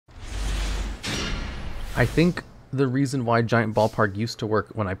I think the reason why Giant Ballpark used to work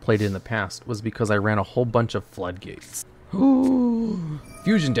when I played it in the past was because I ran a whole bunch of floodgates. Ooh,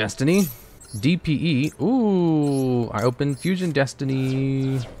 Fusion Destiny. DPE. Ooh, I opened Fusion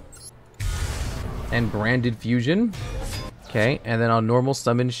Destiny. And Branded Fusion. Okay, and then I'll normal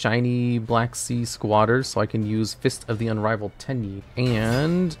summon Shiny Black Sea Squatters so I can use Fist of the Unrivaled Tenyi.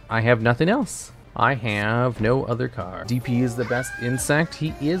 And I have nothing else. I have no other card. DPE is the best insect.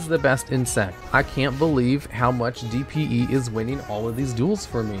 He is the best insect. I can't believe how much DPE is winning all of these duels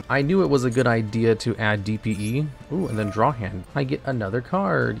for me. I knew it was a good idea to add DPE. Ooh, and then draw hand. I get another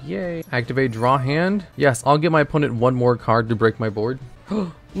card. Yay. Activate draw hand. Yes, I'll give my opponent one more card to break my board.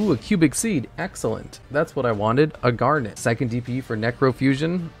 Ooh, a cubic seed. Excellent. That's what I wanted. A garnet. Second DPE for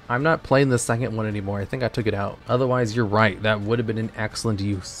Necrofusion. I'm not playing the second one anymore. I think I took it out. Otherwise, you're right. That would have been an excellent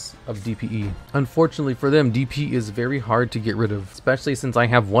use of DPE. Unfortunately for them, DPE is very hard to get rid of, especially since I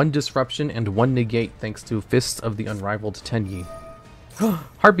have one disruption and one negate thanks to Fists of the Unrivaled Tenyi.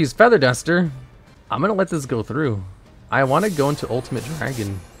 Harpy's Feather Duster. I'm gonna let this go through. I want to go into Ultimate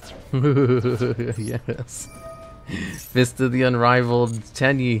Dragon. Yes. Fist of the Unrivaled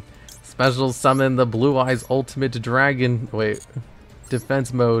Tenyi. Special summon the Blue Eyes Ultimate Dragon. Wait.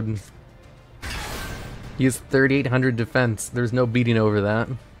 Defense mode. He has 3,800 defense. There's no beating over that.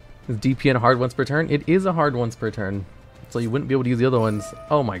 Is DPN hard once per turn? It is a hard once per turn. So you wouldn't be able to use the other ones.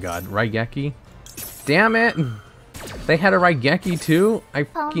 Oh my god. Raigeki. Damn it! They had a Raigeki too? I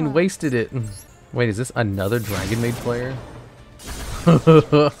fucking wasted it. Wait, is this another Dragon Maid player?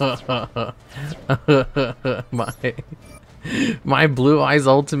 my Blue Eyes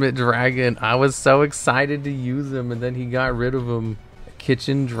Ultimate Dragon. I was so excited to use him and then he got rid of him.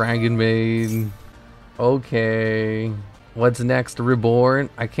 Kitchen Dragon Maid. Okay. What's next? Reborn.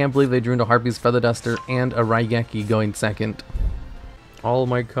 I can't believe they drew into Harpy's Feather Duster and a Raigeki going second. All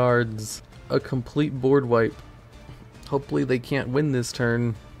my cards. A complete board wipe. Hopefully they can't win this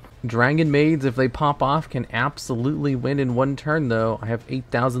turn. Dragon Maids, if they pop off, can absolutely win in one turn, though. I have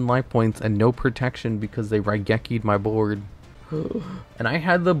 8,000 life points and no protection because they Raigeki'd my board. And I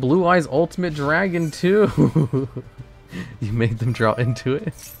had the Blue Eyes Ultimate Dragon, too. You made them draw into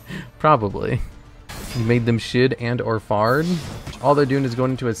it? Probably. You made them Shid and or Fard. All they're doing is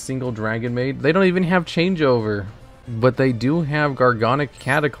going into a single Dragon Maid. They don't even have Changeover. But they do have Gargonic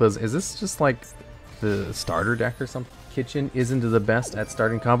Cataclysm. Is this just like the starter deck or something? Kitchen isn't the best at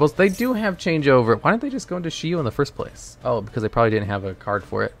starting combos. They do have Changeover. Why didn't they just go into Shio in the first place? Oh, because they probably didn't have a card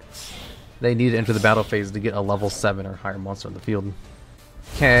for it. They need to enter the battle phase to get a level 7 or higher monster on the field.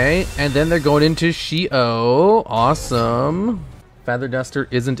 Okay, and then they're going into Shio. Awesome. Feather Duster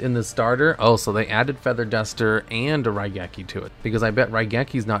isn't in the starter. Oh, so they added Feather Duster and a Raigeki to it. Because I bet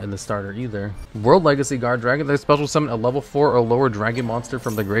Raigeki's not in the starter either. World Legacy Guard Dragon. They special summon a level 4 or lower dragon monster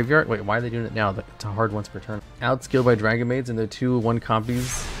from the graveyard. Wait, why are they doing it now? It's a hard once per turn. Outskilled by Dragon Maids and the 2/1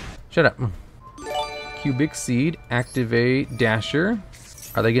 copies. Shut up. Cubic Seed. Activate Dasher.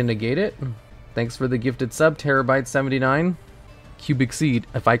 Are they going to negate it? Thanks for the gifted sub, Terabyte79. Cubic Seed.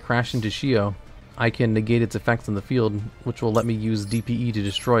 If I crash into Shio, I can negate its effects on the field, which will let me use DPE to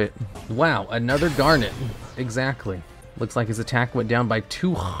destroy it. Wow, another Garnet. Exactly. Looks like his attack went down by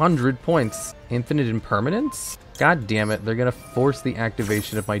 200 points. Infinite Impermanence? God damn it, they're gonna force the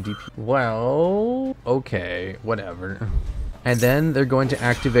activation of my DPE. Well, okay, whatever. And then they're going to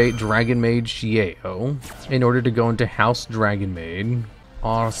activate Dragon Maid Shio in order to go into House Dragon Maid.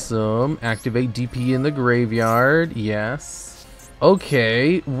 Awesome. Activate DPE in the graveyard. Yes.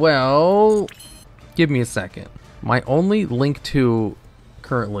 Okay, well, give me a second. My only Link 2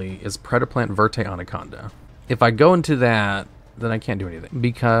 currently is Predaplant Verte Anaconda. If I go into that, then I can't do anything.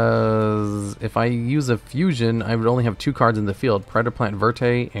 Because if I use a fusion, I would only have 2 cards in the field. Predaplant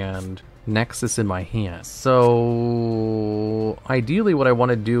Verte and Nexus in my hand. So ideally what I want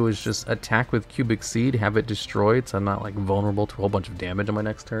to do is just attack with Cubic Seed, have it destroyed so I'm not like vulnerable to a whole bunch of damage on my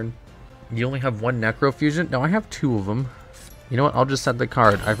next turn. You only have 1 Necrofusion? No, I have 2 of them. You know what? I'll just set the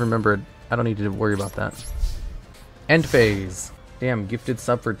card. I've remembered. I don't need to worry about that. End phase. Damn, gifted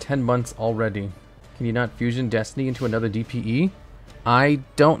sub for 10 months already. Can you not fusion Destiny into another DPE? I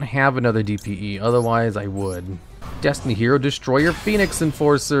don't have another DPE, otherwise I would. Destiny Hero, Destroyer Phoenix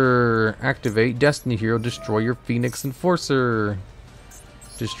Enforcer. Activate Destiny Hero, Destroyer Phoenix Enforcer.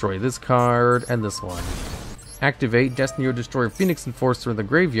 Destroy this card and this one. Activate Destiny Hero, Destroyer Phoenix Enforcer in the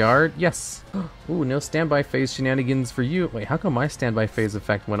graveyard. Yes. Ooh, no standby phase shenanigans for you. Wait, how come my standby phase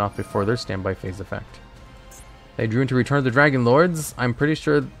effect went off before their standby phase effect? They drew into Return of the Dragon Lords. I'm pretty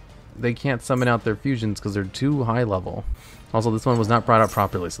sure they can't summon out their fusions because they're too high level. Also, this one was not brought up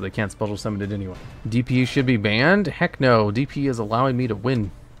properly, so they can't special summon it anyway. DPE should be banned? Heck no. DPE is allowing me to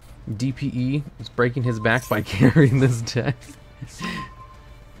win. DPE is breaking his back by carrying this deck.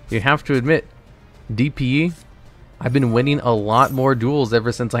 You have to admit, DPE, I've been winning a lot more duels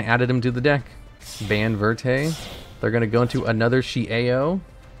ever since I added him to the deck. Ban Verte. They're going to go into another yugioh.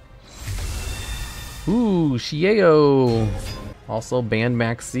 Ooh, yugioh. Also ban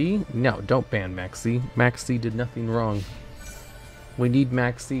Maxi. No, don't ban Maxi. Maxi did nothing wrong. We need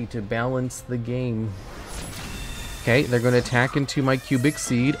Maxi to balance the game. Okay, they're going to attack into my Cubic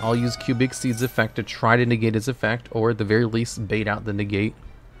Seed. I'll use Cubic Seed's effect to try to negate his effect, or at the very least, bait out the negate.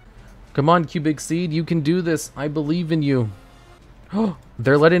 Come on, Cubic Seed, you can do this. I believe in you. Oh,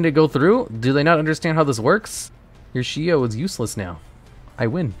 they're letting it go through? Do they not understand how this works? Your yugioh is useless now. I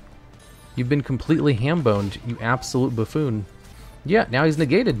win. You've been completely ham-boned, you absolute buffoon. Yeah, now he's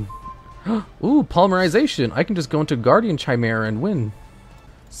negated. Ooh, polymerization. I can just go into Guardian Chimera and win.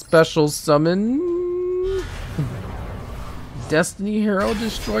 Special summon. Destiny Hero,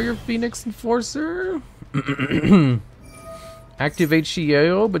 Destroyer Phoenix Enforcer. Activate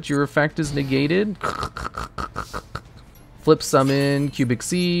yugioh, but your effect is negated. Flip summon Cubic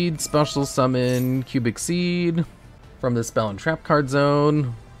Seed. Special summon Cubic Seed from the Spell and Trap card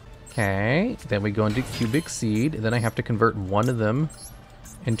zone. Okay, then we go into Cubic Seed. Then I have to convert one of them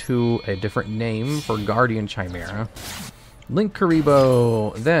into a different name for Guardian Chimera. Link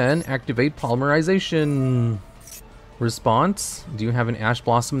Karibo. Then activate Polymerization. Response. Do you have an Ash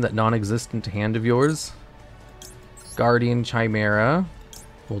Blossom, that non-existent hand of yours? Guardian Chimera.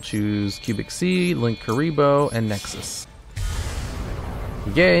 We'll choose Cubic Seed, Link Karibo, and Nexus.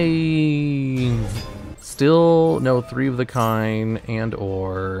 Yay! Still no 3 of the kind and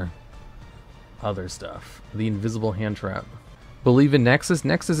or other stuff. The Invisible Hand Trap. Believe in Nexus?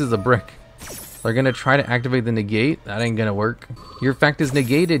 Nexus is a brick. They're gonna try to activate the negate. That ain't gonna work. Your effect is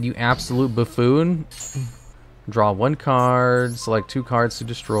negated, you absolute buffoon. Draw 1 card, select 2 cards to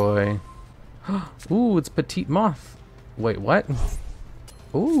destroy. Ooh, it's Petite Moth. Wait, what?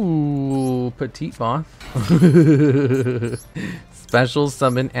 Ooh, Petite Moth. Special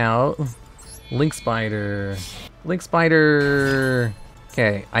summon out. Link Spider. Link Spider!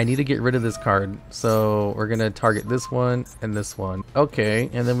 Okay, I need to get rid of this card. So we're gonna target this one and this one. Okay,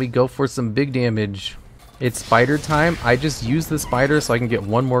 and then we go for some big damage. It's spider time. I just use the spider so I can get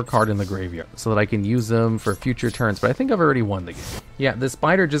 1 more card in the graveyard so that I can use them for future turns, but I think I've already won the game. Yeah, the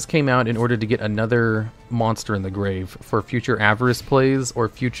spider just came out in order to get another monster in the grave for future Avarice plays or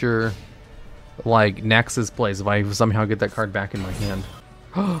future, like, Nexus plays if I somehow get that card back in my hand.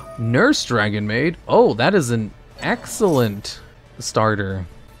 Nurse Dragon Maid. Oh, that is an excellent starter.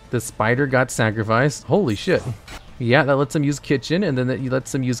 The spider got sacrificed. Holy shit. Yeah, that lets them use Kitchen, and then that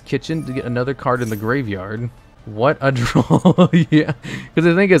lets them use Kitchen to get another card in the graveyard. What a draw. Yeah, because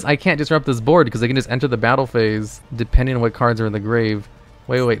the thing is, I can't disrupt this board because they can just enter the battle phase depending on what cards are in the grave.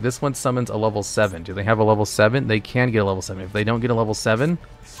 Wait, this one summons a level 7. Do they have a level 7? They can get a level 7. If they don't get a level 7,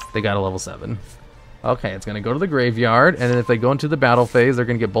 they got a level 7. Okay, it's going to go to the graveyard, and then if they go into the battle phase, they're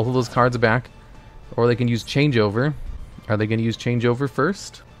going to get both of those cards back. Or they can use Changeover. Are they going to use Changeover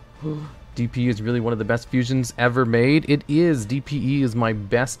first? DPE is really one of the best fusions ever made. It is. DPE is my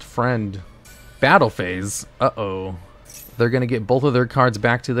best friend. Battle phase. Uh-oh. They're going to get both of their cards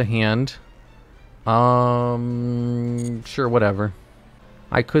back to the hand. Sure, whatever.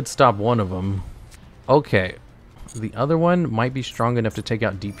 I could stop one of them. Okay. The other one might be strong enough to take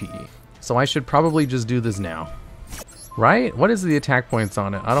out DPE. So I should probably just do this now. Right? What is the attack points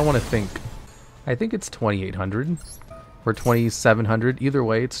on it? I don't want to think. I think it's 2,800. Or 2,700. Either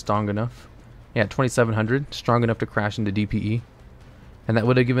way, it's strong enough. Yeah, 2,700. Strong enough to crash into DPE. And that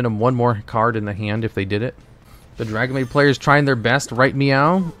would have given them 1 more card in the hand if they did it. The Dragon Maid players trying their best, right,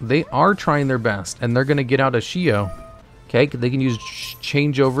 Meow? They are trying their best, and they're going to get out a yugioh. Okay, they can use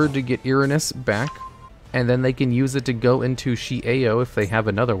Changeover to get Uranus back. And then they can use it to go into yugioh if they have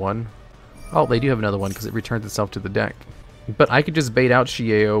another one. Oh, they do have another one because it returns itself to the deck. But I could just bait out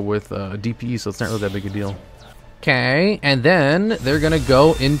yugioh with DPE, so it's not really that big a deal. Okay, and then they're going to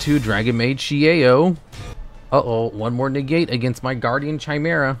go into Dragon Maid yugioh. Uh-oh, 1 more negate against my Guardian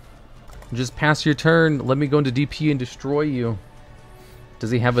Chimera. Just pass your turn. Let me go into DPE and destroy you. Does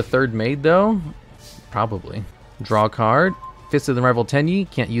he have a 3rd maid, though? Probably. Draw a card. Fist of the Rival Tenyi.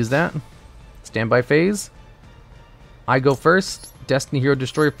 Can't use that. Standby phase. I go first. Destiny Hero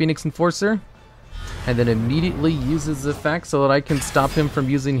Destroyer Phoenix Enforcer. And then immediately uses the effect so that I can stop him from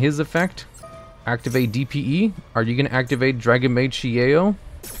using his effect. Activate DPE. Are you going to activate Dragon Maid yugioh?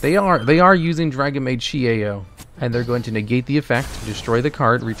 They are using Dragon Maid yugioh. And they're going to negate the effect, destroy the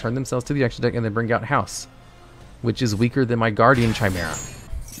card, return themselves to the extra deck, and then bring out House. Which is weaker than my Guardian Chimera.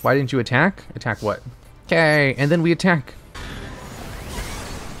 Why didn't you attack? Attack what? Okay, and then we attack.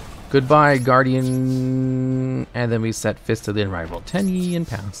 Goodbye, Guardian. And then we set Fist of the Unrivaled. 10 Yi and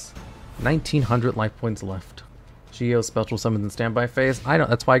pass. 1900 life points left. Yugioh special summons in standby phase.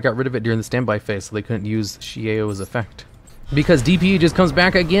 That's why I got rid of it during the standby phase, so they couldn't use Yugioh's effect. Because DPE just comes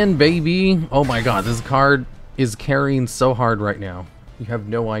back again, baby. Oh my god, this card is carrying so hard right now. You have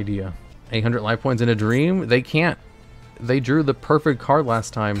no idea. 800 life points in a dream? They can't. They drew the perfect card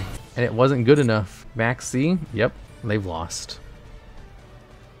last time, and it wasn't good enough. Max C? Yep, they've lost.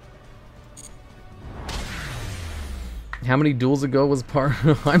 How many duels ago was part?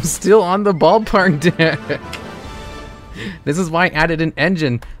 I'm still on the ballpark deck. This is why I added an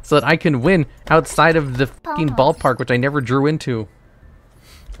engine, so that I can win outside of the fucking ballpark, which I never drew into.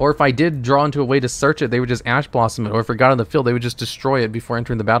 Or if I did draw into a way to search it, they would just Ash Blossom it. Or if it got on the field, they would just destroy it before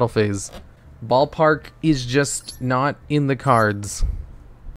entering the battle phase. Ballpark is just not in the cards.